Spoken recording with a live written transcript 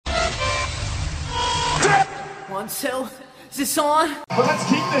1, 2. Is this on? But let's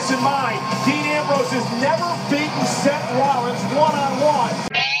keep this in mind. Dean Ambrose has never beaten Seth Rollins one-on-one.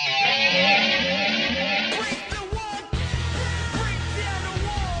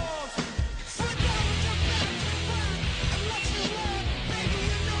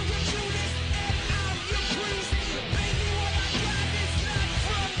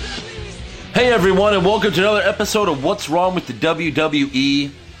 Hey everyone, and welcome to another episode of What's Wrong with the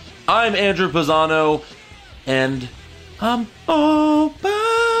WWE. I'm Andrew Pisano, and I'm all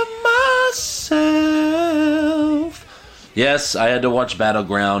by myself. Yes, I had to watch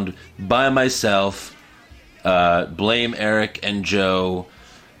Battleground by myself. Blame Eric and Joe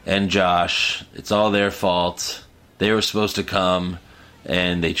and Josh. It's all their fault. They were supposed to come,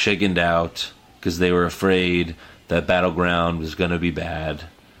 and they chickened out because they were afraid that Battleground was going to be bad.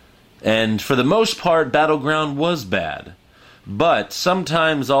 And for the most part, Battleground was bad. But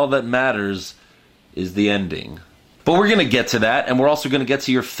sometimes all that matters is the ending. But we're going to get to that, and we're also going to get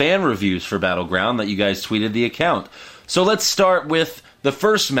to your fan reviews for Battleground that you guys tweeted the account. So let's start with the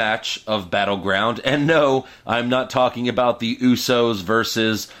first match of Battleground. And no, I'm not talking about the Usos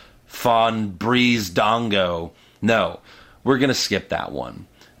versus Von Breezango. No, we're going to skip that one.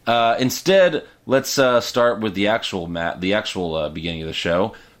 Instead, let's start with the actual beginning of the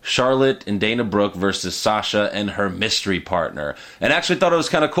show. Charlotte and Dana Brooke versus Sasha and her mystery partner. And I actually thought it was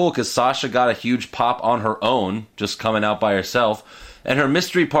kind of cool because Sasha got a huge pop on her own, just coming out by herself. And her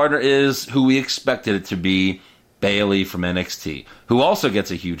mystery partner is who we expected it to be, Bayley from NXT, who also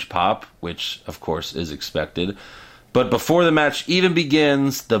gets a huge pop, which of course is expected. But before the match even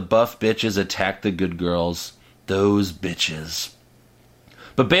begins, the buff bitches attack the good girls. Those bitches.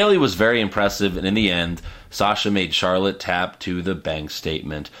 But Bayley was very impressive, and in the end, Sasha made Charlotte tap to the bank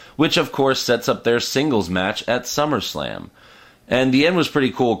statement, which of course sets up their singles match at SummerSlam. And the end was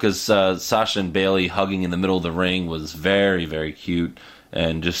pretty cool because Sasha and Bayley hugging in the middle of the ring was very, very cute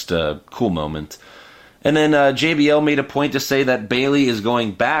and just a cool moment. And then JBL made a point to say that Bayley is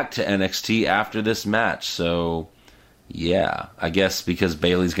going back to NXT after this match. So, yeah, I guess because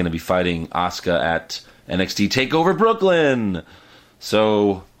Bayley's going to be fighting Asuka at NXT TakeOver Brooklyn.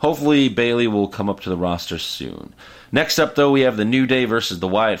 So, hopefully Bayley will come up to the roster soon. Next up, though, we have the New Day versus the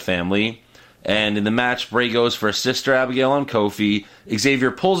Wyatt family. And in the match, Bray goes for Sister Abigail on Kofi. Xavier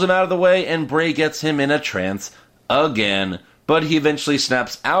pulls him out of the way, and Bray gets him in a trance again. But he eventually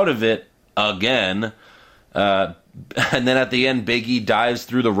snaps out of it again. And then at the end, Big E dives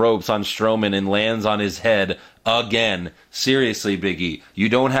through the ropes on Strowman and lands on his head again. Seriously, Big E, you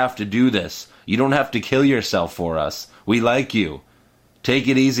don't have to do this. You don't have to kill yourself for us. We like you. Take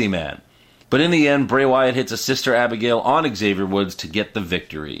it easy, man. But in the end, Bray Wyatt hits a Sister Abigail on Xavier Woods to get the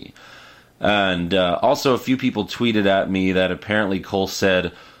victory. And also a few people tweeted at me that apparently Cole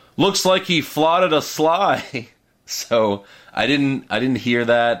said, "Looks like he flotted a sly." So I didn't hear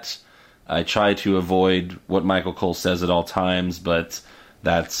that. I try to avoid what Michael Cole says at all times, but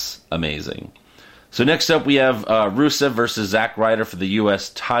that's amazing. So next up we have Rusev versus Zack Ryder for the U.S.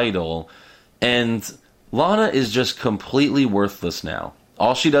 title. And Lana is just completely worthless now.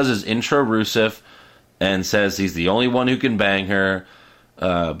 All she does is intro Rusev and says he's the only one who can bang her.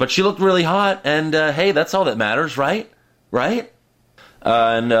 But she looked really hot, and hey, that's all that matters, right? Right?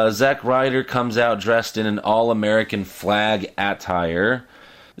 And Zack Ryder comes out dressed in an all-American flag attire.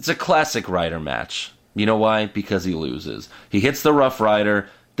 It's a classic Ryder match. You know why? Because he loses. He hits the Rough Rider,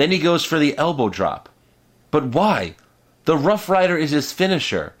 then he goes for the elbow drop. But why? The Rough Rider is his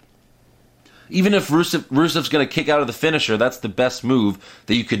finisher. Even if Rusev's going to kick out of the finisher, that's the best move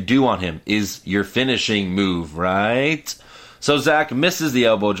that you could do on him, is your finishing move, right? So Zack misses the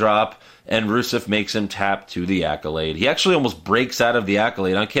elbow drop, and Rusev makes him tap to the Accolade. He actually almost breaks out of the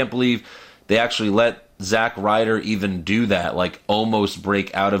Accolade. I can't believe they actually let Zack Ryder even do that, like almost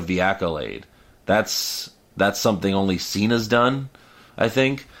break out of the Accolade. That's something only Cena's done, I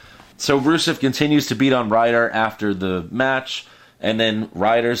think. So Rusev continues to beat on Ryder after the match. And then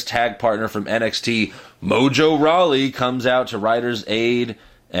Ryder's tag partner from NXT, Mojo Rawley, comes out to Ryder's aid,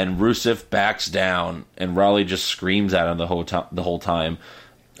 and Rusev backs down, and Rawley just screams at him the whole time.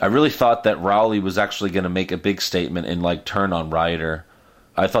 I really thought that Rawley was actually going to make a big statement and like turn on Ryder.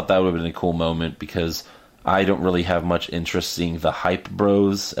 I thought that would have been a cool moment because I don't really have much interest seeing the Hype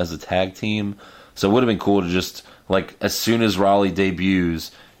Bros as a tag team. So it would have been cool to just, like, as soon as Rawley debuts,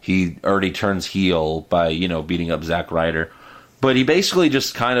 he already turns heel by, beating up Zack Ryder. But he basically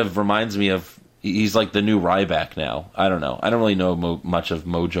just kind of reminds me of, he's like the new Ryback now. I don't know. I don't really know much of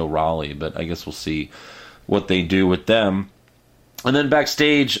Mojo Rawley, but I guess we'll see what they do with them. And then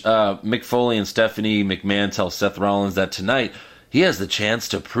backstage, Mick Foley and Stephanie McMahon tell Seth Rollins that tonight He has the chance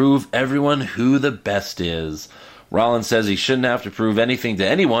to prove everyone who the best is. Rollins says he shouldn't have to prove anything to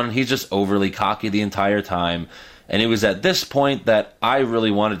anyone. He's just overly cocky the entire time. And it was at this point that I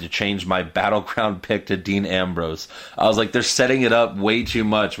really wanted to change my Battleground pick to Dean Ambrose. I was like, they're setting it up way too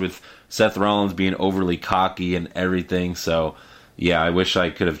much with Seth Rollins being overly cocky and everything. So, yeah, I wish I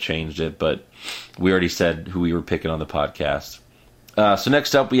could have changed it, but we already said who we were picking on the podcast. So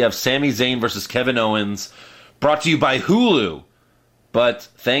next up, we have Sami Zayn versus Kevin Owens, brought to you by Hulu. But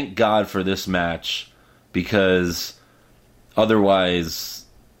thank God for this match, because otherwise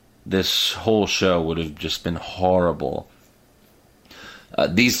this whole show would have just been horrible.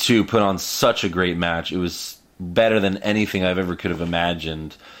 These two put on such a great match. It was better than anything I've ever could have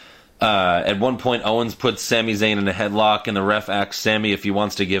imagined. At one point, Owens puts Sami Zayn in a headlock, and the ref asks Sami if he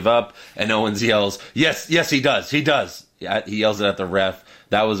wants to give up, and Owens yells, yes, he does. He yells it at the ref.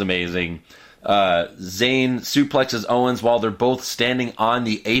 That was amazing. Zayn suplexes Owens while they're both standing on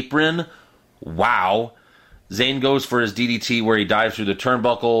the apron. Wow. Zayn goes for his DDT where he dives through the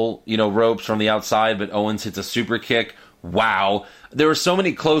turnbuckle, ropes from the outside, but Owens hits a super kick. Wow. There were so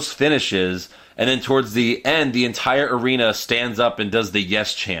many close finishes, and then towards the end, the entire arena stands up and does the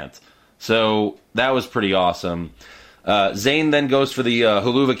yes chant. So that was pretty awesome. Zayn then goes for the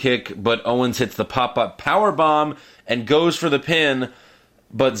Helluva kick, but Owens hits the pop-up powerbomb and goes for the pin,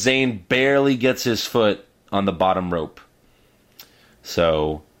 but Zayn barely gets his foot on the bottom rope.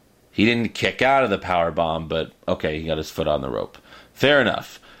 So he didn't kick out of the powerbomb, but okay, he got his foot on the rope. Fair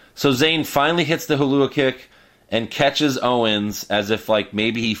enough. So Zayn finally hits the Helluva kick and catches Owens as if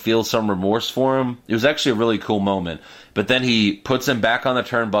maybe he feels some remorse for him. It was actually a really cool moment. But then he puts him back on the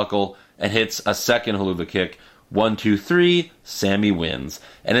turnbuckle and hits a second Helluva kick. 1, 2, 3, Sami wins.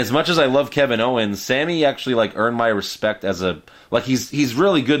 And as much as I love Kevin Owens, Sami actually earned my respect as he's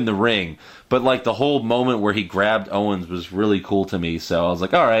really good in the ring, but the whole moment where he grabbed Owens was really cool to me. So I was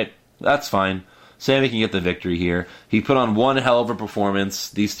like, all right, that's fine. Sami can get the victory here. He put on one hell of a performance.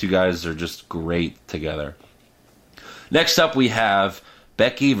 These two guys are just great together. Next up, we have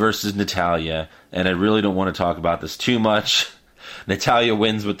Becky versus Natalya, and I really don't want to talk about this too much. Natalya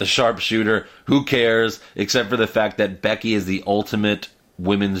wins with the sharpshooter. Who cares? Except for the fact that Becky is the ultimate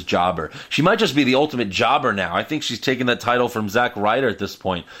women's jobber. She might just be the ultimate jobber now. I think she's taking that title from Zack Ryder at this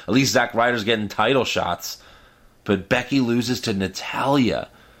point. At least Zack Ryder's getting title shots. But Becky loses to Natalya.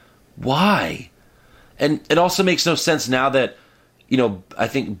 Why? And it also makes no sense now that, I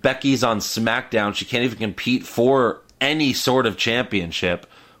think Becky's on SmackDown. She can't even compete for any sort of championship.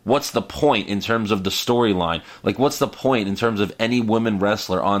 What's the point in terms of the storyline? What's the point in terms of any women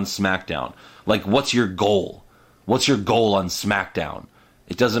wrestler on SmackDown? What's your goal? What's your goal on SmackDown?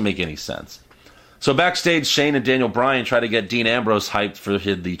 It doesn't make any sense. So backstage, Shane and Daniel Bryan try to get Dean Ambrose hyped for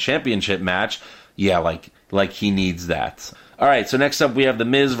the championship match. Yeah, like he needs that. All right, so next up we have The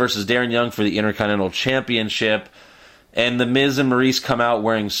Miz versus Darren Young for the Intercontinental Championship. And The Miz and Maurice come out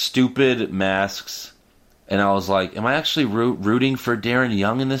wearing stupid masks. And I was like, am I actually rooting for Darren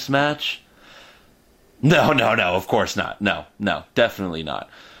Young in this match? No, of course not. No, definitely not.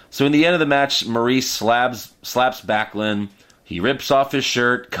 So in the end of the match, Maurice slaps Backlund. He rips off his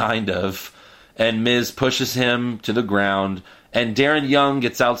shirt, kind of. And Miz pushes him to the ground. And Darren Young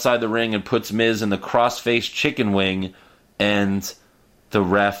gets outside the ring and puts Miz in the cross-face chicken wing. And the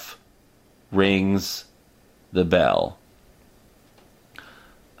ref rings the bell.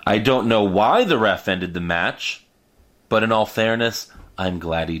 I don't know why the ref ended the match, but in all fairness, I'm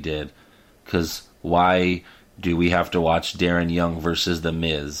glad he did. Because why do we have to watch Darren Young versus The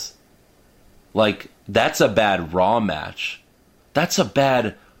Miz? That's a bad Raw match. That's a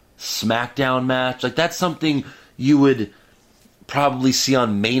bad SmackDown match. That's something you would probably see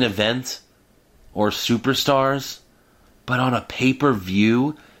on Main Event or Superstars. But on a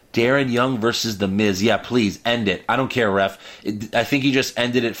pay-per-view, Darren Young versus The Miz. Yeah, please, end it. I don't care, ref. I think he just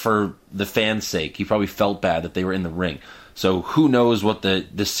ended it for the fans' sake. He probably felt bad that they were in the ring. So who knows what the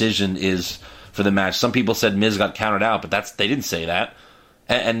decision is for the match. Some people said Miz got counted out, but they didn't say that.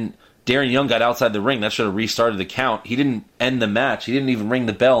 And Darren Young got outside the ring. That should have restarted the count. He didn't end the match. He didn't even ring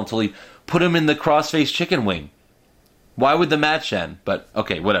the bell until he put him in the crossface chicken wing. Why would the match end? But,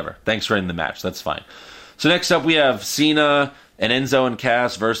 okay, whatever. Thanks for ending the match. That's fine. So next up we have Cena and Enzo and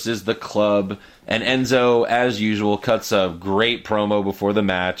Cass versus The Club. And Enzo, as usual, cuts a great promo before the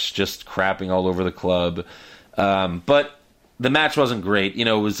match, just crapping all over The Club. But the match wasn't great.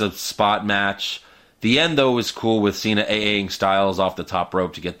 It was a spot match. The end, though, was cool with Cena AAing Styles off the top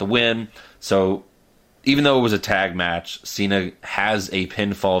rope to get the win. So even though it was a tag match, Cena has a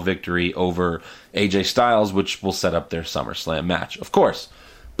pinfall victory over AJ Styles, which will set up their SummerSlam match, of course.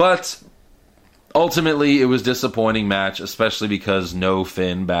 But ultimately, it was a disappointing match, especially because no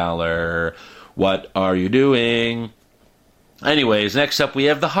Finn Balor. What are you doing? Anyways, next up we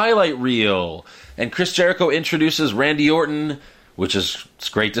have the highlight reel. And Chris Jericho introduces Randy Orton, which is it's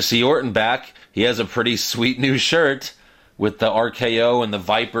great to see Orton back. He has a pretty sweet new shirt with the RKO and the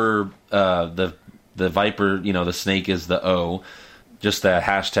Viper, the Viper, the snake is the O. Just the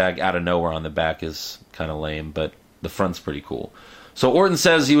hashtag out of nowhere on the back is kind of lame, but the front's pretty cool. So Orton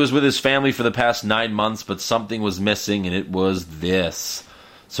says he was with his family for the past 9 months, but something was missing, and it was this.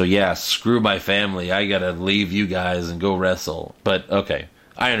 So yeah, screw my family. I gotta leave you guys and go wrestle. But okay,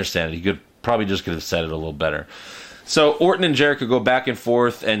 I understand it. He could have said it a little better. So Orton and Jericho go back and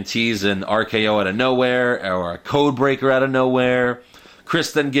forth and tease an RKO out of nowhere or a code breaker out of nowhere.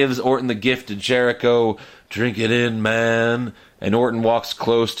 Chris then gives Orton the gift to Jericho. Drink it in, man. And Orton walks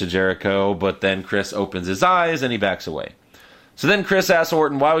close to Jericho, but then Chris opens his eyes and he backs away. So then Chris asks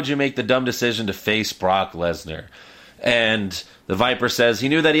Orton, why would you make the dumb decision to face Brock Lesnar? And the Viper says he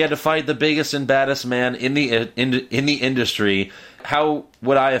knew that he had to fight the biggest and baddest man in the industry. How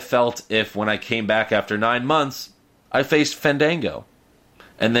would I have felt if, when I came back after 9 months, I faced Fandango?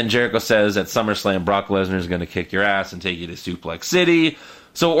 And then Jericho says at SummerSlam, Brock Lesnar is going to kick your ass and take you to Suplex City.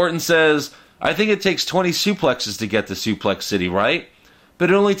 So Orton says, I think it takes 20 suplexes to get to Suplex City, right? But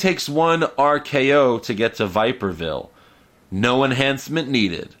it only takes one RKO to get to Viperville. No enhancement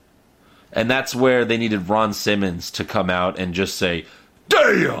needed. And that's where they needed Ron Simmons to come out and just say,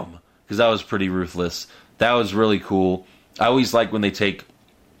 damn! Because that was pretty ruthless. That was really cool. I always like when they take,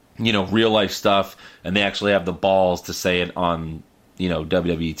 real life stuff and they actually have the balls to say it on,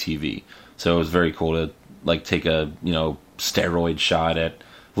 WWE TV. So it was very cool to, take a, steroid shot at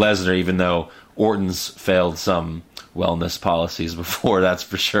Lesnar, even though Orton's failed some wellness policies before, that's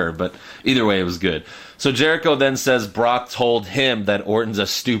for sure. But either way, it was good. So Jericho then says Brock told him that Orton's a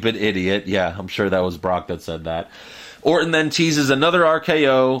stupid idiot. Yeah, I'm sure that was Brock that said that. Orton then teases another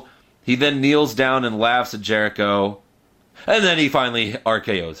RKO. He then kneels down and laughs at Jericho. And then he finally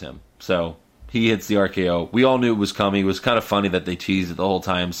RKOs him. So he hits the RKO. We all knew it was coming. It was kind of funny that they teased it the whole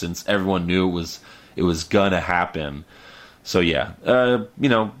time since everyone knew it was gonna happen. So yeah,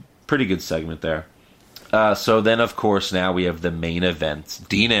 pretty good segment there. So then, of course, now we have the main event.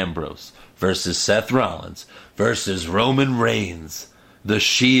 Dean Ambrose versus Seth Rollins versus Roman Reigns. The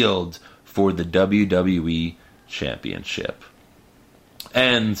Shield for the WWE Championship.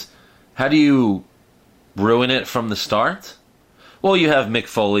 And how do you ruin it from the start? Well, you have Mick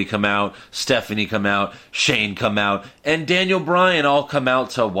Foley come out, Stephanie come out, Shane come out, and Daniel Bryan all come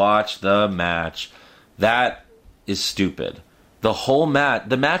out to watch the match. That is stupid.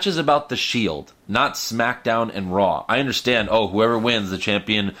 The match is about the Shield, not SmackDown and Raw. I understand, whoever wins the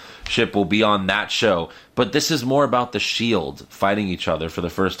championship will be on that show. But this is more about the Shield fighting each other for the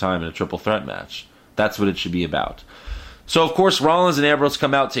first time in a triple threat match. That's what it should be about. So, of course, Rollins and Ambrose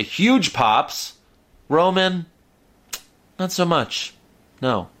come out to huge pops. Roman, not so much.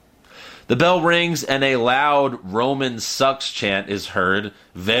 No. The bell rings and a loud Roman sucks chant is heard.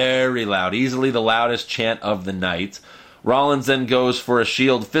 Very loud. Easily the loudest chant of the night. Rollins then goes for a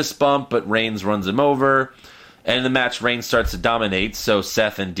Shield fist bump, but Reigns runs him over. And in the match, Reigns starts to dominate, so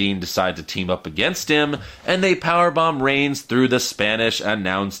Seth and Dean decide to team up against him, and they powerbomb Reigns through the Spanish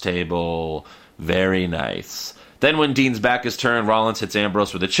announce table. Very nice. Then when Dean's back is turned, Rollins hits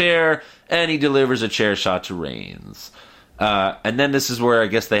Ambrose with a chair, and he delivers a chair shot to Reigns. And then this is where I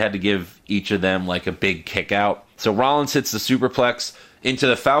guess they had to give each of them a big kick out. So Rollins hits the superplex into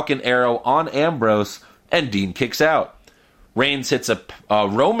the Falcon Arrow on Ambrose, and Dean kicks out. Reigns hits a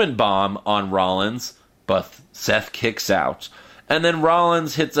Roman bomb on Rollins, but Seth kicks out. And then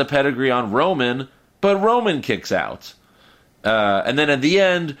Rollins hits a pedigree on Roman, but Roman kicks out. And then at the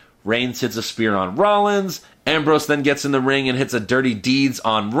end, Reigns hits a spear on Rollins. Ambrose then gets in the ring and hits a Dirty Deeds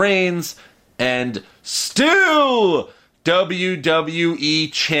on Reigns. And still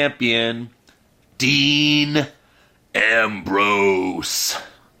WWE Champion Dean Ambrose.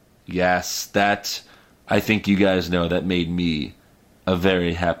 Yes, that... I think you guys know that made me a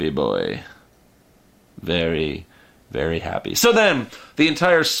very happy boy. Very, very happy. So then, the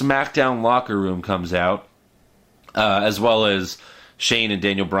entire SmackDown locker room comes out, as well as Shane and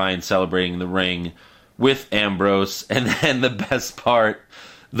Daniel Bryan celebrating the ring with Ambrose. And then the best part,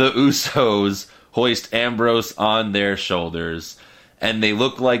 the Usos hoist Ambrose on their shoulders. And they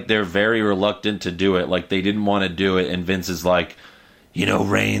look like they're very reluctant to do it, like they didn't want to do it. And Vince is like,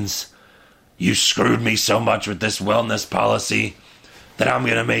 Reigns... You screwed me so much with this wellness policy that I'm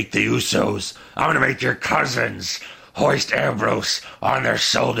going to make the Usos, I'm going to make your cousins hoist Ambrose on their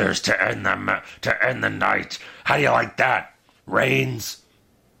shoulders to end the night. How do you like that, Reigns?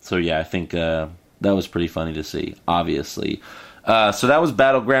 So yeah, I think That was pretty funny to see, obviously. So that was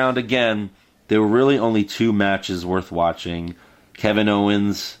Battleground. Again, there were really only 2 matches worth watching. Kevin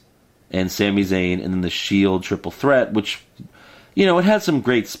Owens and Sami Zayn, and then the Shield triple threat, which, it had some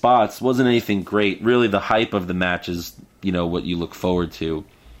great spots. Wasn't anything great. Really, the hype of the match is, what you look forward to.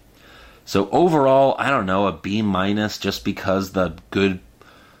 So overall, I don't know, a B- just because the good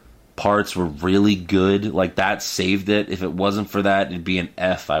parts were really good. Like, that saved it. If it wasn't for that, it'd be an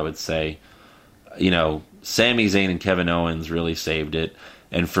F, I would say. Sami Zayn and Kevin Owens really saved it.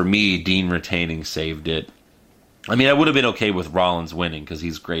 And for me, Dean retaining saved it. I mean, I would have been okay with Rollins winning because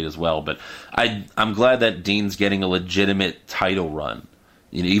he's great as well. But I'm glad that Dean's getting a legitimate title run.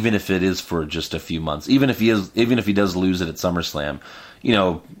 Even if it is for just a few months. Even if he does lose it at SummerSlam.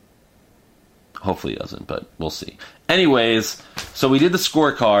 Hopefully he doesn't, but we'll see. Anyways, so we did the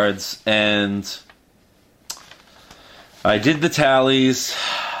scorecards, and I did the tallies,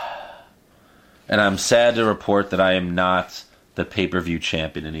 and I'm sad to report that I am not the pay-per-view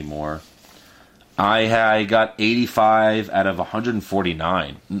champion anymore. I got 85 out of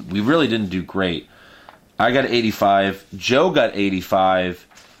 149. We really didn't do great. I got 85, Joe got 85,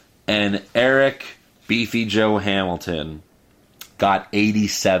 and Eric Beefy Joe Hamilton got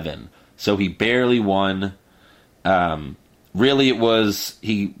 87. So he barely won. Really, it was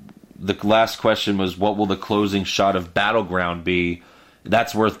the last question was, what will the closing shot of Battleground be?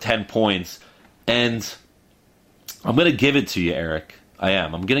 That's worth 10 points. And I'm going to give it to you, Eric. I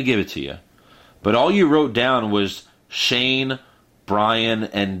am. I'm going to give it to you. But all you wrote down was Shane, Bryan,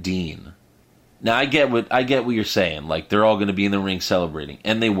 and Dean. Now, I get what you're saying. Like, they're all going to be in the ring celebrating.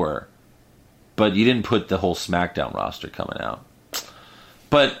 And they were. But you didn't put the whole SmackDown roster coming out.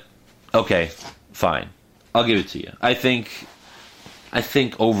 But okay, fine. I'll give it to you. I think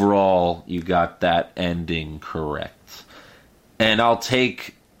overall you got that ending correct. And I'll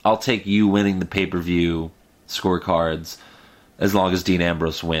take you winning the pay-per-view scorecards as long as Dean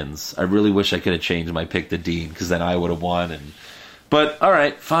Ambrose wins. I really wish I could have changed my pick to Dean, because then I would have won. But all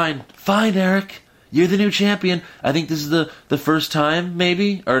right, fine, Eric. You're the new champion. I think this is the first time,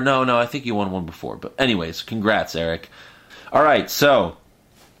 maybe? Or no, I think you won one before. But anyways, congrats, Eric. All right, so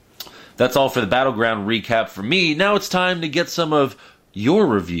that's all for the Battleground recap for me. Now it's time to get some of your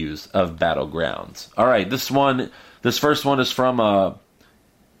reviews of Battlegrounds. All right, this first one is from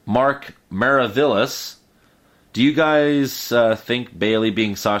Mark Maravillas. Do you guys think Bayley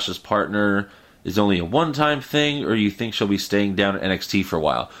being Sasha's partner is only a one-time thing, or you think she'll be staying down at NXT for a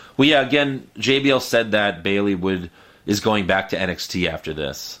while? Well, yeah, again, JBL said that Bayley is going back to NXT after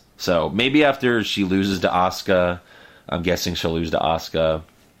this. So maybe after she loses to Asuka, I'm guessing she'll lose to Asuka.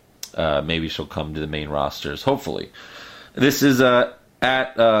 Maybe she'll come to the main rosters, hopefully. This is at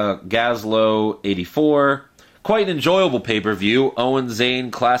Gaslow84. Quite an enjoyable pay-per-view.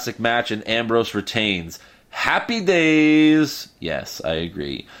 Owens-Zayn classic match, and Ambrose retains. Happy days. Yes, I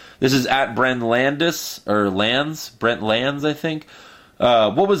agree. This is at Brent Lands, I think.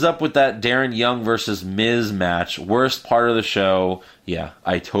 What was up with that Darren Young versus Miz match? Worst part of the show. Yeah,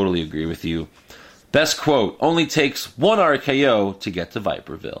 I totally agree with you. Best quote, only takes one RKO to get to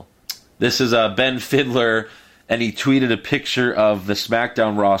Viperville. This is Ben Fidler, and he tweeted a picture of the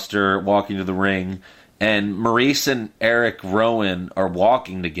SmackDown roster walking to the ring, and Maurice and Eric Rowan are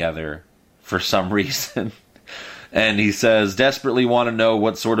walking together for some reason. And he says, desperately want to know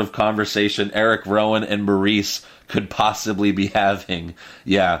what sort of conversation Eric Rowan and Maurice could possibly be having.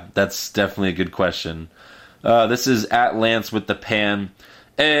 Yeah, that's definitely a good question. This is at Lance with the pan.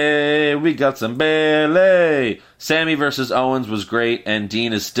 Hey, we got some Bayley. Sammy versus Owens was great, and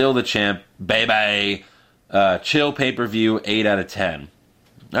Dean is still the champ. Baby. Chill pay-per-view, 8 out of 10.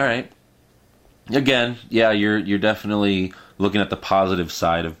 All right. Again, yeah, you're definitely looking at the positive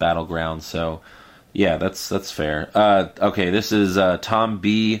side of Battleground, so yeah, that's fair. Okay, this is Tom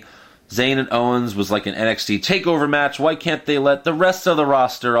B. Zayn and Owens was like an NXT takeover match. Why can't they let the rest of the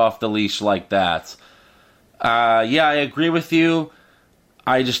roster off the leash like that? Yeah, I agree with you.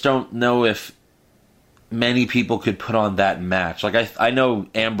 I just don't know if many people could put on that match. Like, I know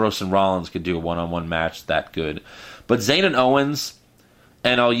Ambrose and Rollins could do a one-on-one match that good. But Zayn and Owens,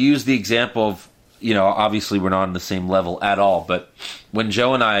 and I'll use the example of, obviously we're not on the same level at all, but when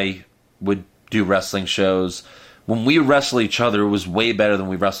Joe and I would do wrestling shows, when we wrestled each other, it was way better than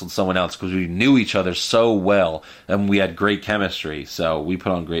we wrestled someone else because we knew each other so well and we had great chemistry. So we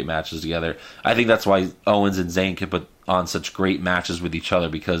put on great matches together. I think that's why Owens and Zayn can put on such great matches with each other,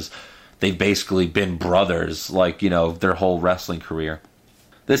 because they've basically been brothers, like, their whole wrestling career.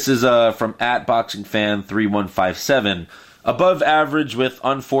 This is from @BoxingFan3157. Above average with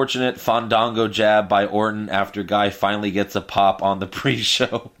unfortunate Fandango jab by Orton after Guy finally gets a pop on the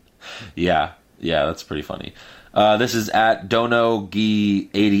pre-show. Yeah. Yeah, that's pretty funny. This is at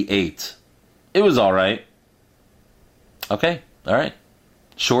Donogi88. It was all right. Okay, all right.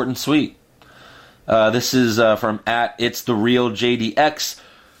 Short and sweet. This is from at It's the Real JDX.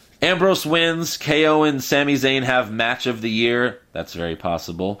 Ambrose wins. KO and Sami Zayn have match of the year. That's very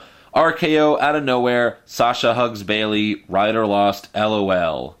possible. RKO out of nowhere. Sasha hugs Bayley. Ryder lost.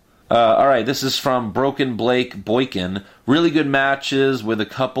 LOL. Alright, this is from Broken Blake Boykin. Really good matches with a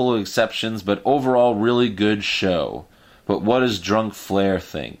couple of exceptions, but overall really good show. But what does Drunk Flair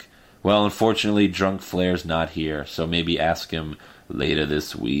think? Well, unfortunately, Drunk Flair's not here, so maybe ask him later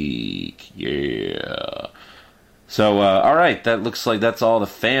this week. Yeah. So, alright, that looks like that's all the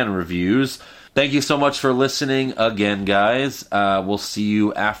fan reviews. Thank you so much for listening again, guys. We'll see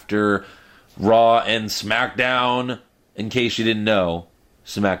you after Raw and SmackDown. In case you didn't know,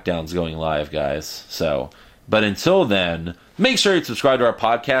 SmackDown's going live, guys. But until then, make sure you subscribe to our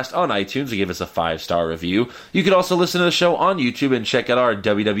podcast on iTunes and give us a 5-star review. You can also listen to the show on YouTube and check out our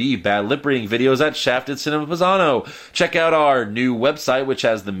WWE bad lip reading videos at Shafted Cinema Pisano. Check out our new website, which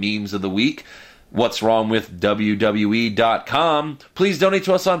has the memes of the week. What's Wrong with WWE.com. Please donate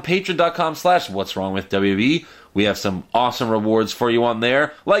to us on Patreon.com/What's Wrong with WWE. We have some awesome rewards for you on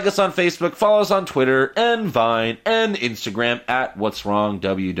there. Like us on Facebook, follow us on Twitter and Vine and Instagram at What's Wrong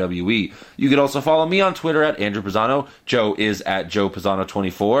WWE. You can also follow me on Twitter at Andrew Pisano. Joe is at Joe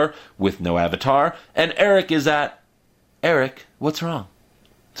Pisano24 with no avatar. And Eric is at Eric What's Wrong.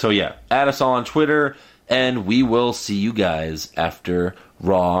 So yeah, add us all on Twitter and we will see you guys after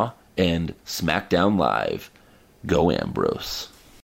Raw and SmackDown Live. Go Ambrose.